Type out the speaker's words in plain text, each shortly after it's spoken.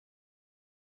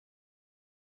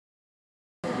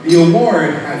The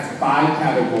award has 5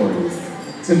 categories.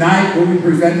 Tonight, we'll be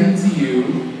presenting to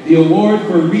you the award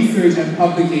for research and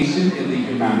publication in the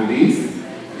humanities,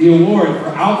 the award for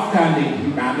outstanding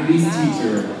humanities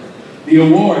teacher, the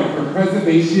award for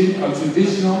preservation of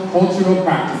traditional cultural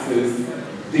practices,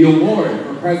 the award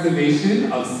for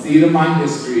preservation of CNMI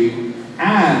history,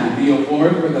 and the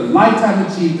award for the lifetime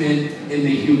achievement in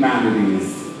the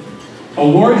humanities.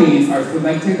 Awardees are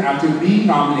selected after being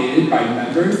nominated by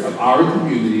members of our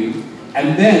community,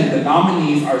 and then the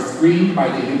nominees are screened by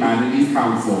the Humanities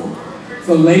Council.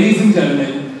 So ladies and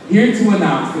gentlemen, here to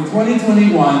announce the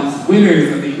 2021's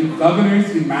winners of the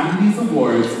Governor's Humanities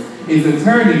Awards is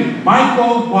attorney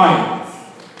Michael White.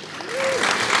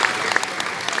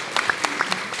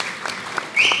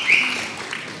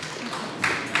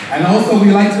 And also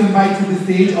we'd like to invite to the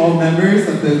stage all members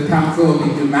of the Council of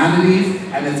the Humanities,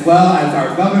 and as well as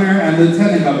our Governor and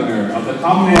Lieutenant Governor of the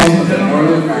Commonwealth of the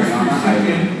Northern Mariana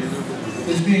Islands.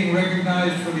 Is being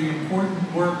recognized for the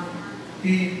important work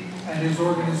he and his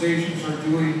organizations are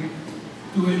doing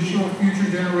to ensure future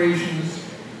generations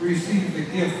receive the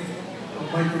gift of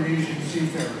Micronesian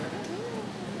seafaring.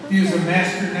 He is a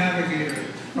master navigator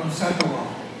from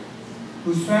Saipan,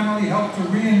 whose family helped to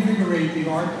reinvigorate the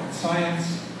art and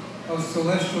science of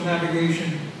celestial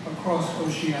navigation across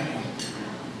Oceania.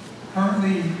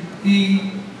 Currently,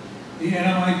 he, the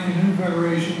NMI Canoe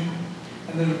Federation,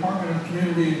 and the Department of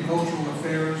Community and Cultural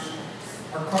Affairs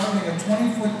are carving a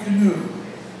 20-foot canoe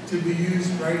to be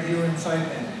used right here in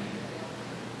Saipan.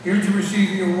 Here to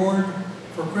receive the award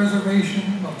for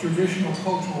preservation of traditional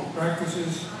cultural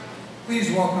practices,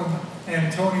 please welcome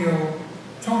Antonio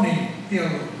Tony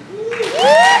Piailug.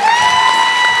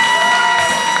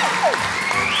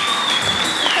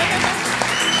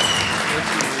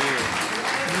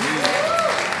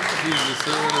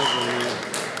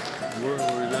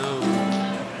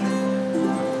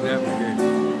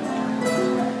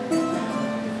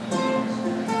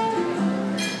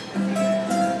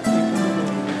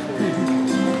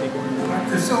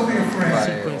 Sylvia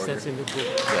Sequence that's in the book.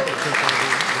 I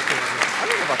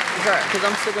don't know about that, because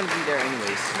I'm still going to be there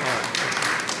anyways.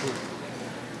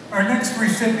 Our next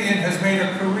recipient has made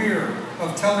a career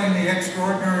of telling the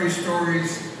extraordinary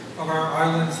stories of our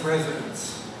island's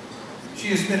residents. She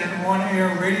has been an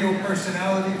on-air radio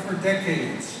personality for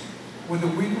decades, with a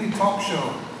weekly talk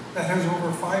show that has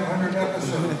over 500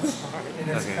 episodes in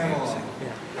its catalog.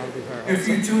 If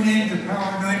you tune in to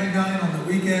Power 99 on the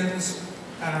weekends,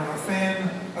 and are a fan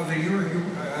of the Your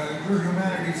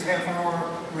Humanities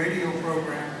half-hour radio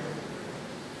program,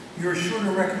 you're sure to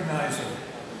recognize her.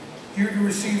 Here to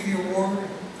receive the award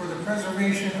for the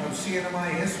preservation of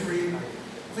CNMI history,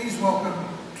 please welcome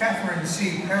Catherine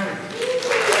C. Perry.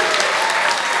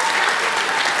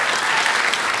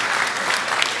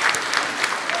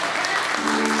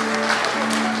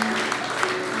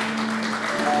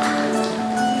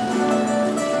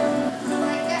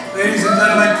 Ladies and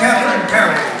gentlemen, Catherine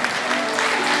Perry.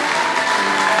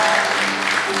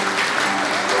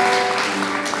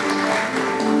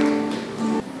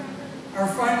 Our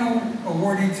final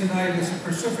awardee tonight is a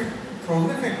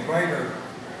prolific writer,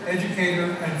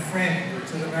 educator, and friend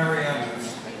to the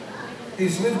Marianas.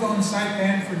 He's lived on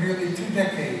Saipan for nearly 2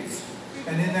 decades,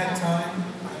 and in that time,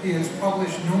 he has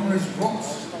published numerous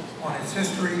books on its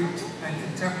history and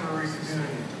contemporary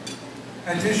community.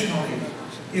 Additionally,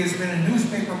 he has been a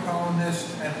newspaper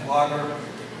columnist and blogger,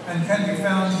 and can be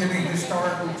found giving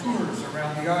historical tours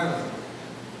around the island.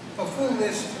 A full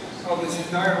list of his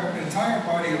entire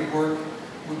body of work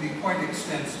would be quite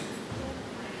extensive.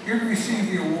 Here to receive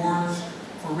the awards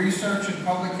for research and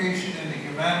publication in the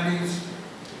humanities,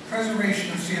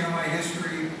 preservation of CNMI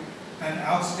history, and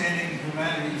outstanding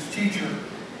humanities teacher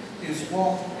is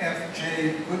Walt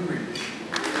F.J. Goodridge.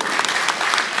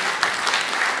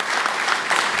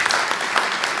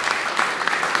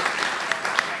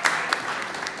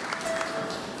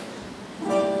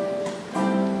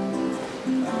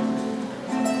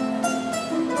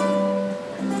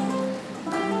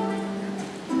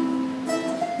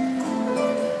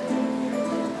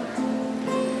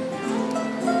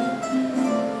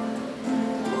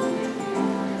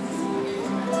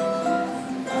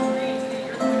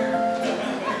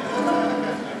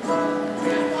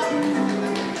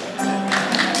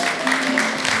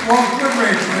 Walt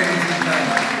Goodridge, ladies and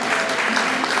gentlemen.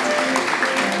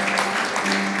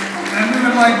 And we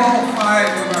would like all 5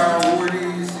 of our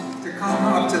awardees to come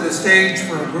up to the stage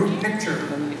for a group picture.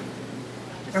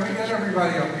 Can we get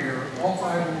everybody up here? All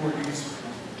 5 awardees.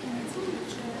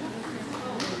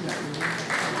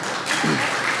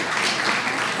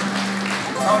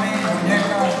 Tony,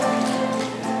 Jamaica,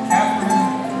 Catherine,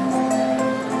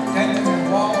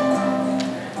 Denton-Joe O,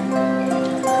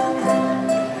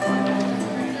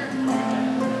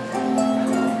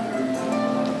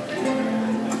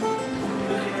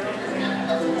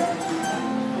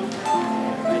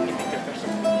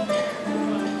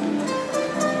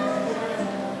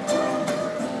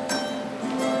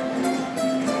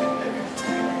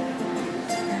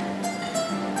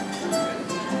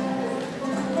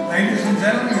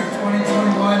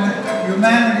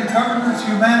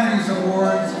 Humanities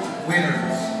Awards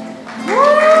winners.